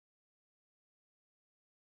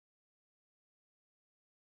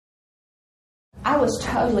I was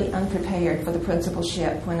totally unprepared for the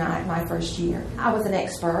principalship my first year. I was an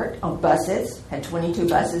expert on buses, had 22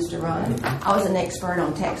 buses to run. I was an expert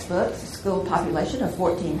on textbooks, a school population of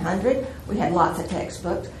 1,400. We had lots of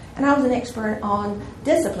textbooks. And I was an expert on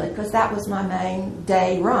discipline because that was my main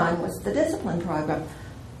day run, was the discipline program.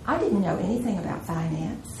 I didn't know anything about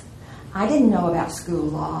finance. I didn't know about school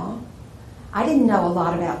law. I didn't know a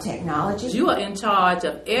lot about technology. You are in charge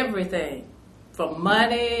of everything, from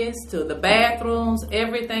monies to the bathrooms,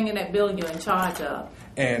 everything in that building you're in charge of.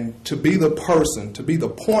 And to be the person, to be the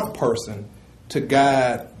point person to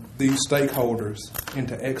guide these stakeholders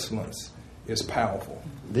into excellence is powerful.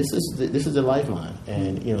 This is the lifeline,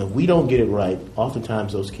 and if we don't get it right,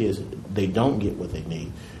 oftentimes those kids, they don't get what they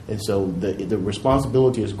need. And so the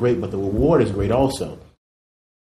responsibility is great, but the reward is great also.